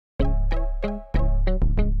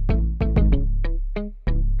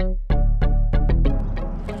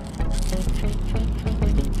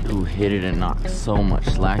hit it and knock so much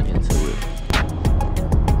slack into it.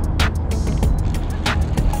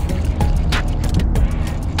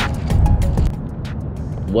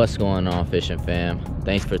 What's going on, fishing fam?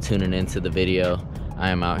 Thanks for tuning into the video. I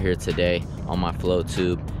am out here today on my float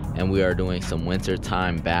tube and we are doing some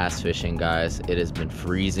wintertime bass fishing, guys. It has been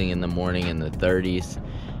freezing in the morning in the 30s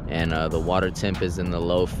and the water temp is in the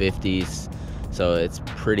low 50s, so it's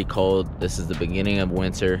pretty cold. This is the beginning of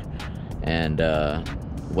winter, and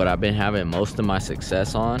what I've been having most of my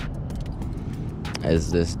success on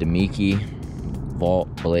is this Demiki Vault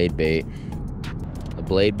blade bait. The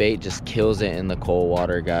blade bait just kills it in the cold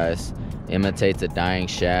water, guys. Imitates a dying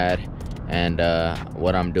shad, and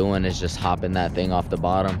what I'm doing is just hopping that thing off the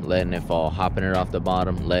bottom, letting it fall, hopping it off the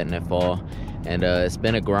bottom, letting it fall. And it's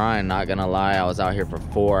been a grind, not gonna lie. I was out here for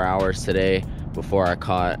 4 hours today before I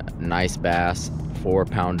caught nice bass,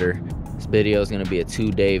 4-pounder. This video is gonna be a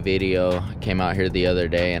 2-day video. I came out here the other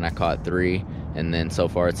day and I caught 3, and then so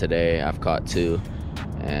far today I've caught 2.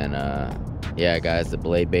 And yeah, guys, the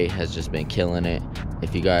blade bait has just been killing it.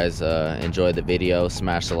 If you guys enjoyed the video,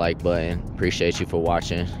 smash the like button. Appreciate you for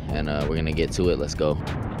watching, and we're gonna get to it. Let's go.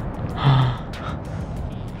 I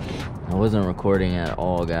wasn't recording at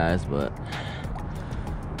all, guys, but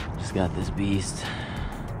just got this beast.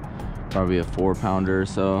 Probably a 4-pounder or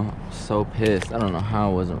so. So pissed. I don't know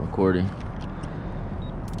how I wasn't recording.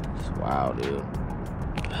 Just wow, dude.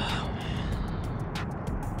 Oh, man.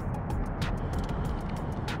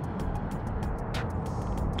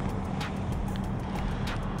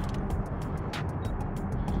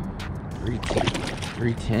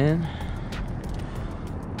 $3.10.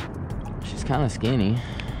 She's kind of skinny.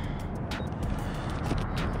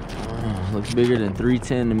 Looks bigger than $3.10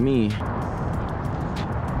 to me.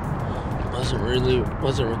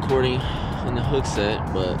 Wasn't recording on the hook set,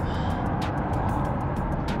 but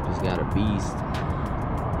just got a beast.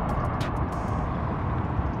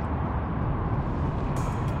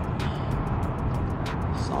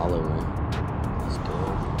 Solid one. Let's go.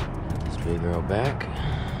 This big girl back.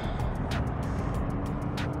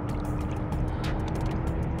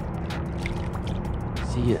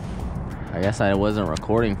 See it. I guess I wasn't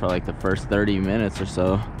recording for like the first 30 minutes or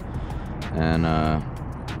so, and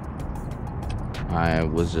I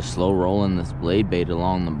was just slow rolling this blade bait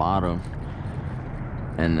along the bottom,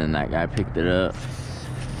 and then that guy picked it up.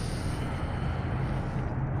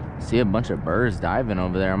 See a bunch of birds diving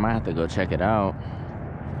over there. I might have to go check it out.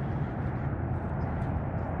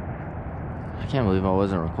 I can't believe I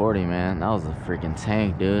wasn't recording, man. That was a freaking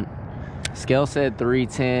tank, dude. Scale said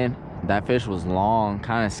 310. That fish was long,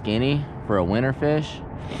 kind of skinny for a winter fish.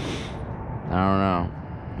 I don't know.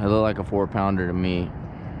 It looked like a 4-pounder to me.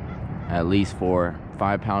 At least 4,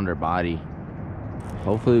 5-pounder body.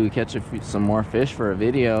 Hopefully we catch some more fish for a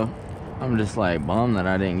video. I'm just like bummed that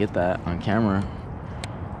I didn't get that on camera.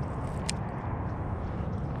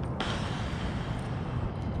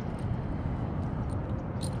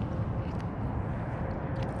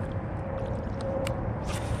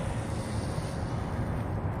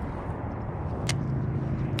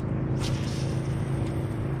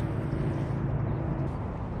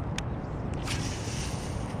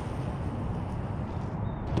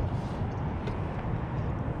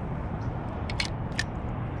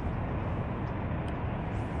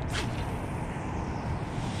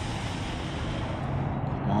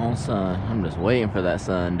 Sun. I'm just waiting for that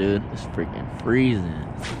sun, dude. It's freaking freezing.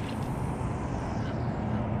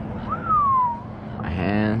 My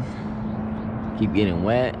hands keep getting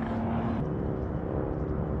wet.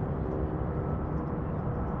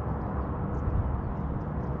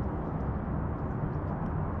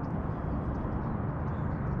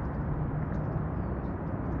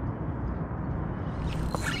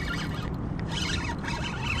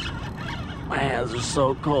 My hands are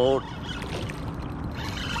so cold.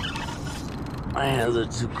 My hands are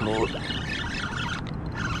too cold.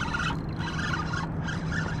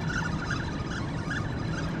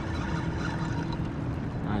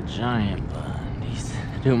 Not giant, but these,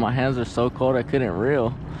 dude, my hands are so cold I couldn't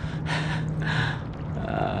reel.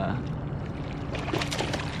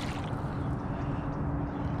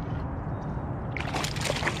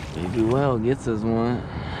 Baby well gets us one.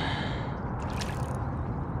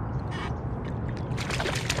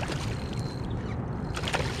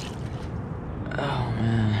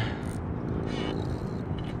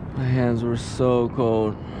 My hands were so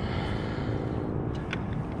cold.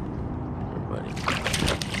 Everybody.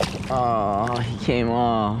 Oh, he came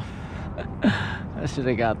off. I should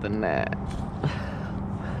have got the net.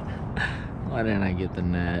 Why didn't I get the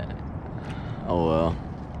net? Oh well.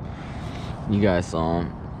 You guys saw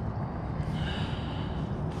him.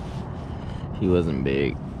 He wasn't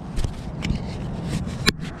big.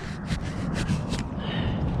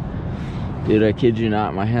 Dude, I kid you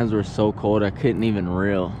not, my hands were so cold I couldn't even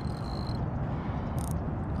reel.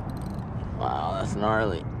 Wow, that's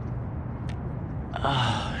gnarly.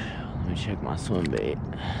 Oh, let me check my swim bait.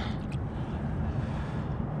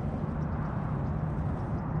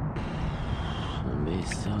 Swim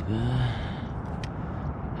bait's so good.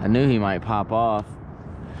 I knew he might pop off.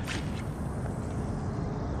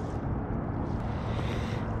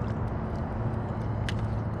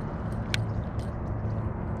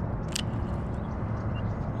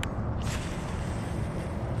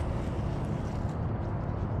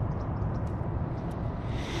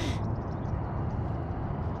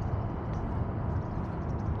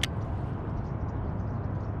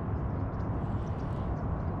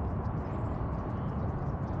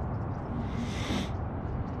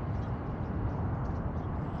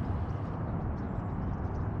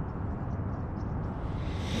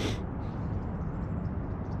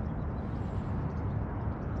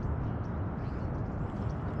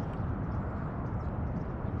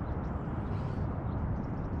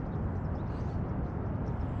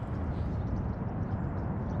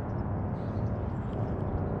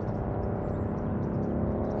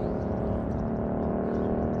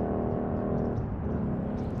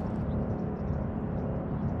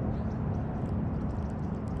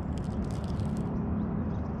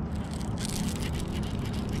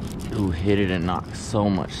 Ooh, hit it and knocked so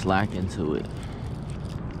much slack into it.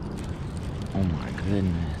 Oh my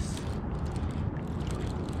goodness.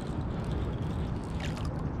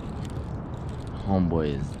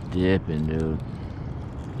 Homeboy is dipping, dude.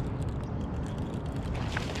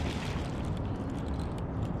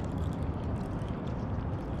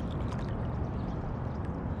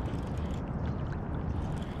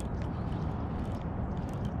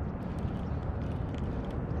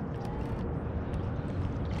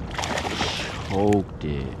 Choked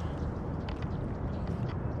it.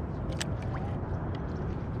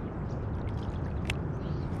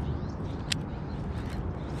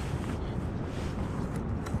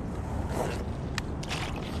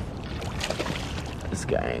 This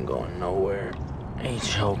guy ain't going nowhere. He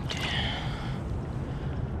choked it.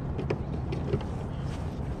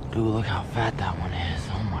 Dude, look how fat that one is.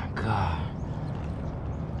 Oh my god.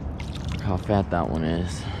 Look how fat that one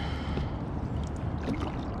is.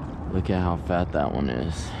 Look at how fat that one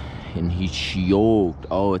is. And he choked.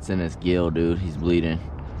 Oh, it's in his gill, dude. He's bleeding.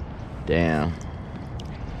 Damn.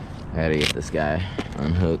 I gotta get this guy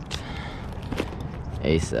unhooked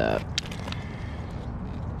ASAP.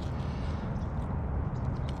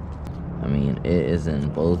 I mean, it is in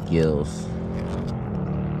both gills.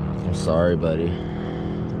 I'm sorry, buddy.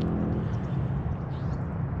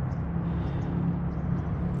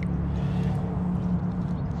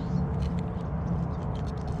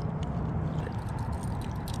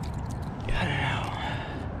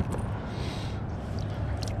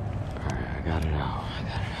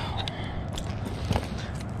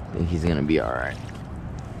 I think he's gonna be alright.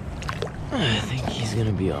 I think he's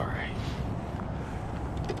gonna be alright.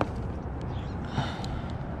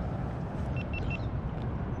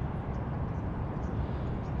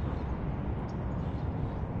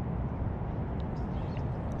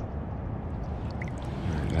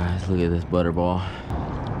 Alright guys, look at this butterball.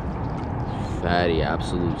 Fatty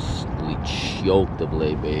absolutely choked the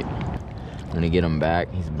blade bait. I'm gonna get him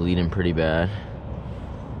back. He's bleeding pretty bad.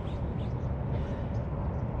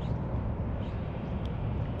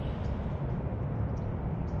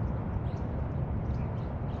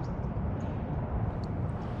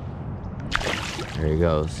 There he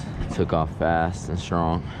goes. Took off fast and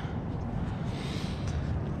strong.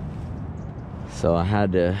 So I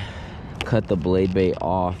had to cut the blade bait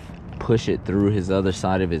off, push it through his other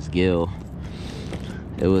side of his gill.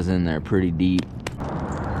 It was in there pretty deep.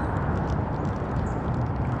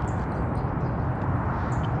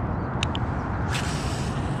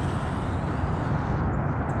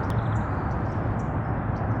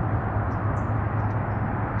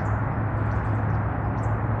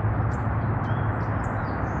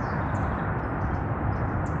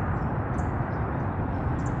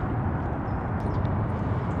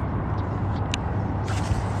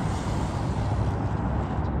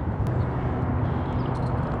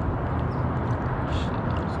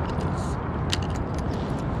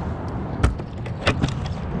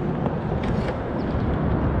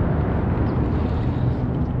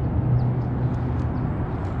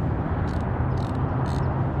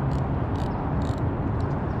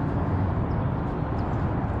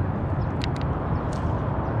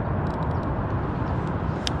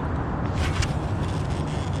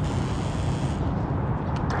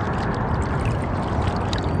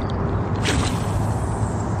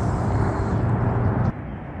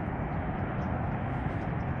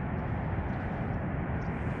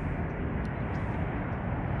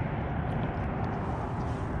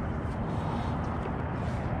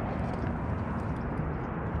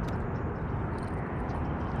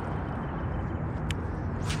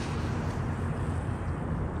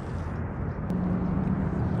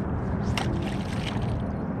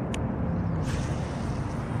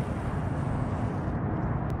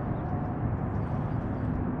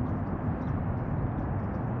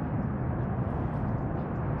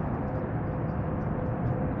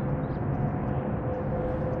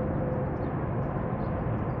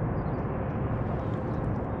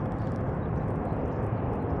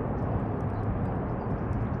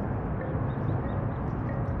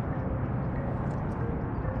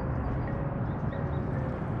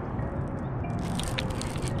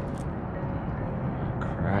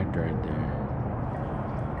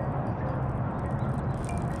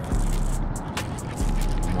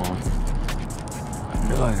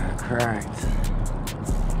 cracked.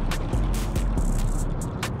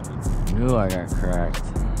 Knew I got cracked.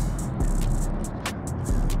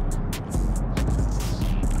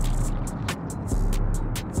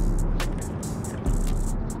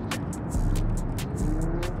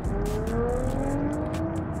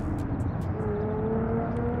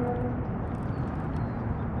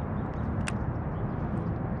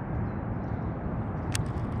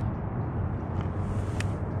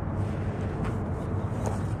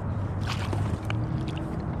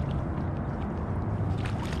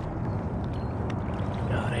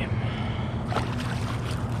 Got him.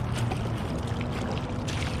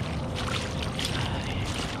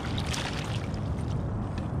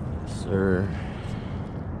 Sir.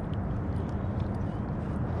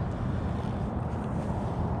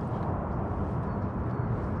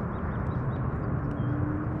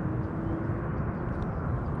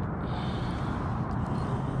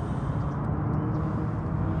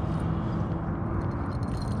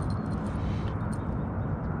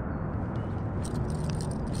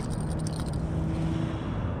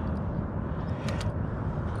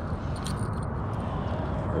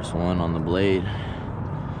 First one on the blade.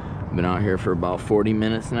 Been out here for about 40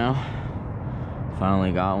 minutes now.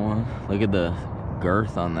 Finally got one. Look at the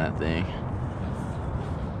girth on that thing.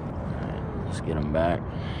 Alright, let's get him back.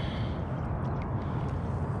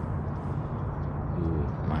 Ooh,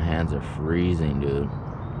 my hands are freezing, dude.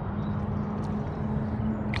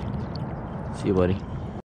 See you, buddy.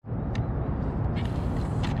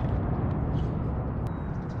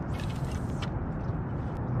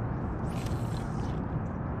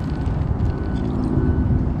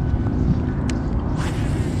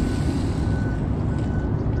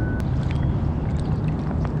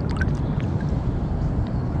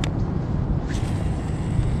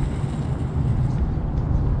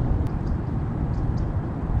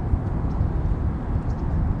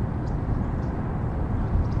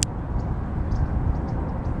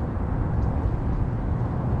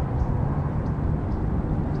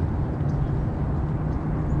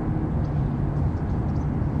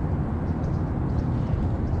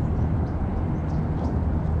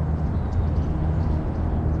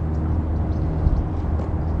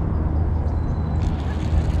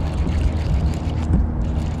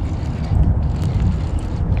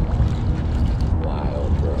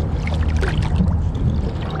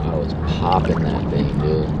 Popping that thing,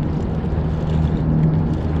 dude.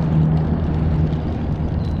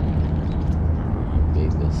 How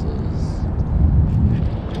big this is.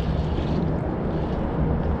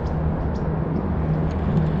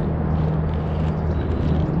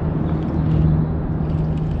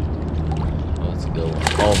 Let's go.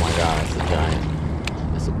 Oh my god, it's a giant.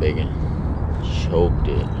 That's a big one. Choked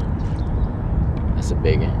it. That's a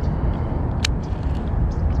big one.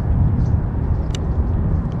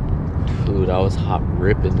 Dude, I was hot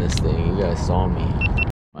ripping this thing. You guys saw me.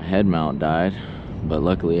 My head mount died, but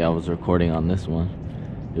luckily I was recording on this one.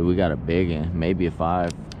 Dude, we got a big one, maybe a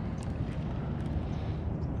 5.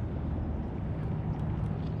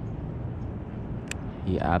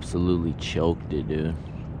 He absolutely choked it, dude.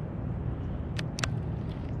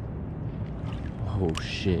 Oh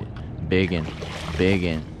shit. Big one, big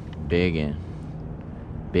one, big one,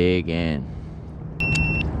 big one.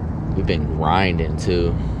 We've been grinding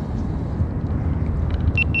too.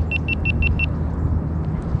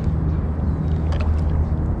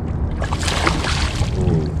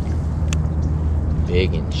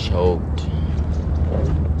 Big and choked.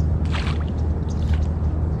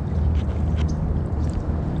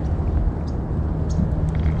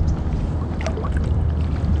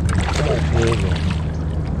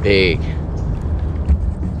 Big.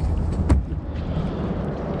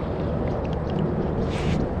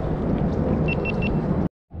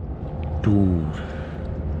 Dude.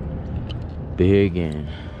 Big and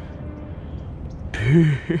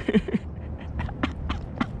big.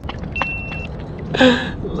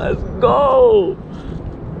 Let's go,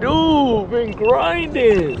 dude. Been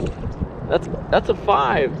grinding. That's a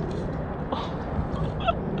 5.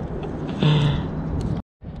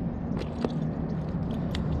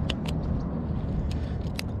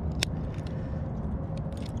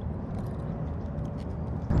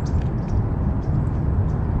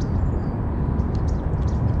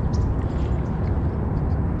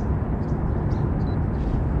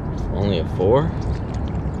 Only a 4?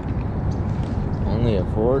 Only a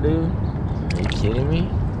 4, dude? Are you kidding me?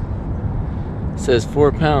 It says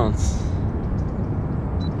 4 pounds.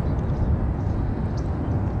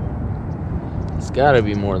 It's gotta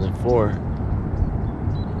be more than 4.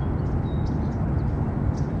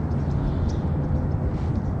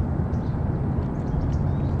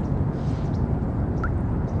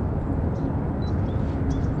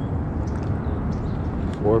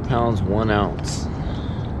 4 pounds, 1 ounce.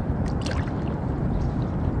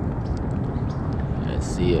 Let's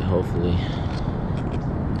see it, hopefully.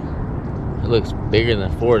 It looks bigger than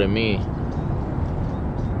 4 to me.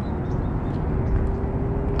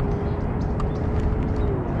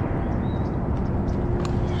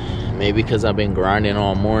 Maybe because I've been grinding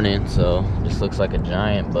all morning, so this looks like a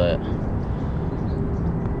giant, but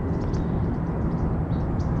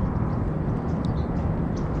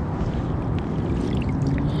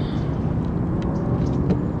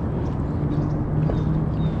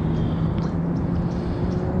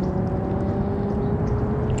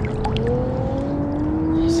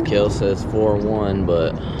scale says 4-1,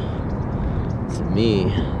 but to me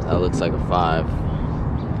that looks like a 5.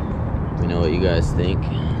 Let me know what you guys think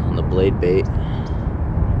on the blade bait.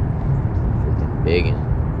 Freaking biggin'.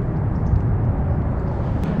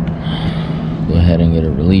 Go ahead and get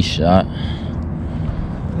a release shot.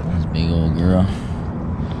 This big old girl.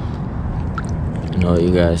 You know what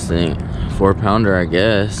you guys think? 4 pounder, I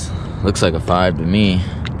guess. Looks like a 5 to me.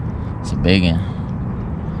 It's a biggin'.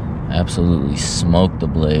 Absolutely smoked the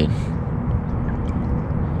blade.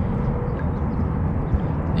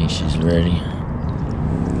 I think she's ready.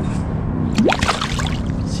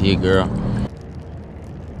 See you, girl.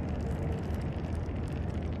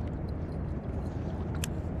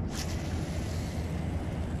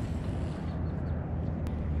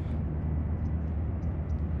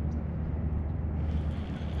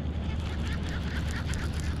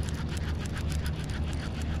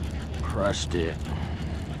 Crushed it.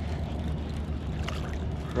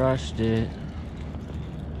 Crushed it.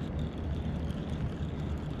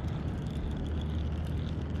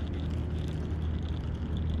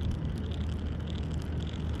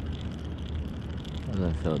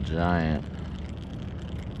 Doesn't feel giant.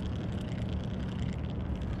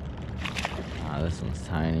 Ah, this one's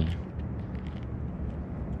tiny.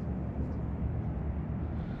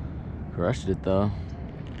 Crushed it though.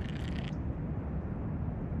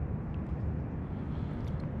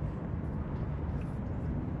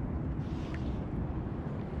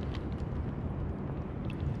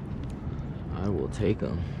 I will take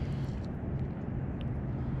them.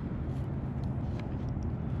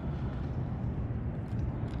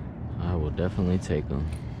 I will definitely take them.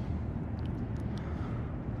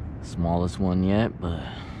 Smallest one yet, but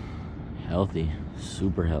healthy,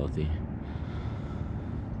 super healthy.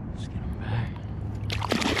 Let's get him back.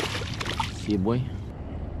 See you, boy.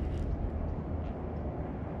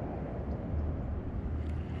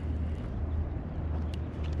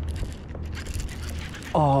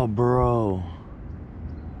 Oh, bro.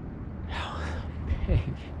 That was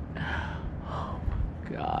big. Oh my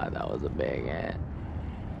God, that was a big ant.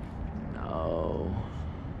 No.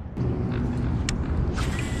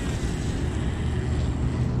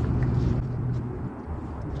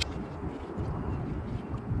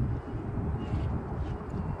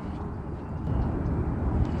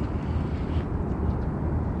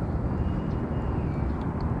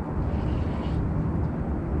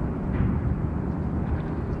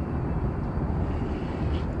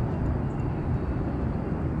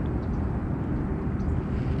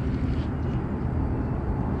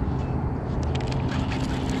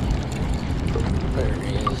 There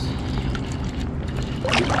he is.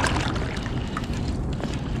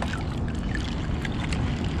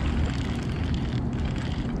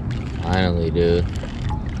 Finally, dude.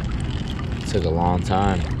 It took a long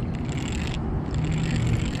time.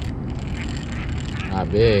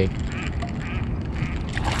 Not big.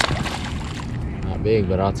 Not big,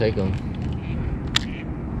 but I'll take them.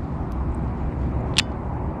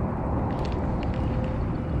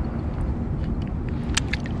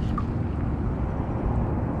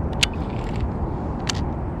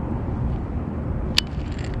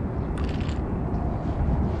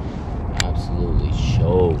 Absolutely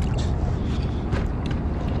choked.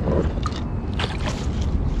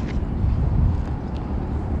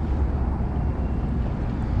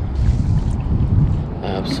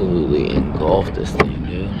 Absolutely engulfed this thing,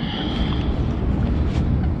 dude.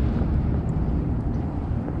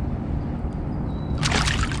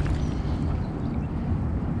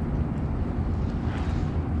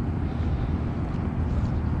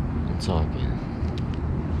 I'm talking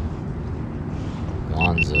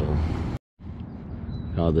Gonzo.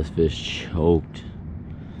 Oh, this fish choked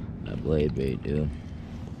that blade bait, dude.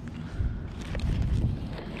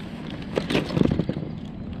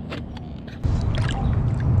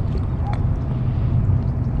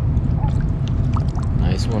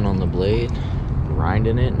 Nice one on the blade.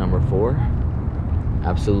 Grinding it, number 4.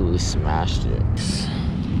 Absolutely smashed it.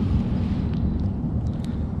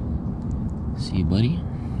 See you, buddy.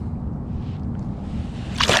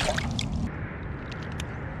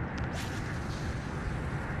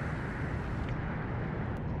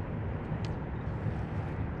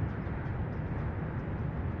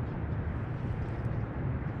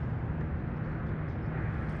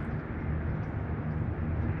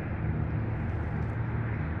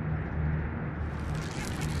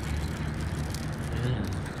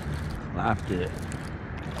 Slapped it.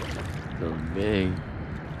 Feels big.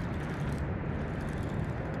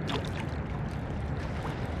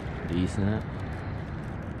 Decent.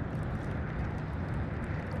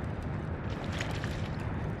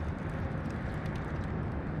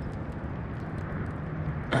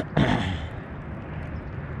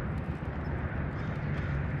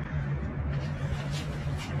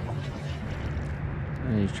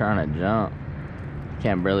 He's trying to jump.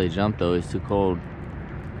 Can't barely jump though, he's too cold.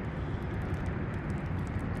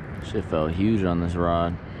 Shit felt huge on this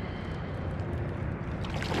rod.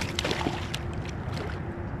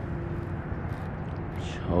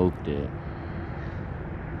 Choked it.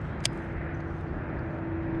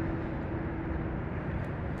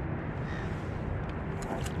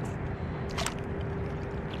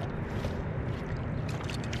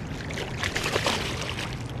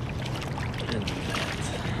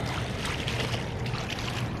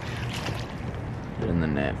 Get in the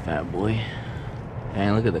net, fat boy.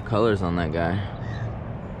 Dang, look at the colors on that guy.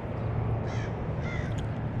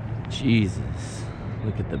 Jesus,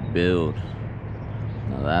 look at the build.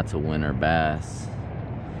 Now that's a winter bass.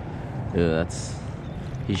 Dude,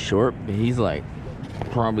 he's short, but he's like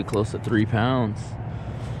probably close to 3 pounds.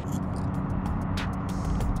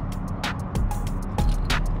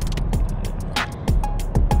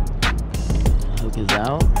 Hook is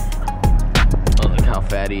out. Oh, look how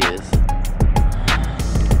fat he is.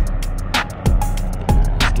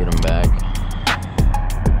 Let's get him back.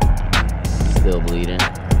 Still bleeding.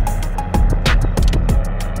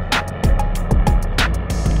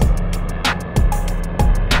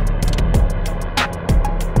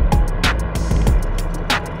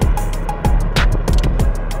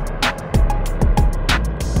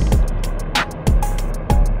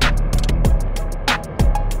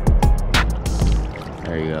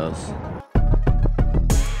 There he goes.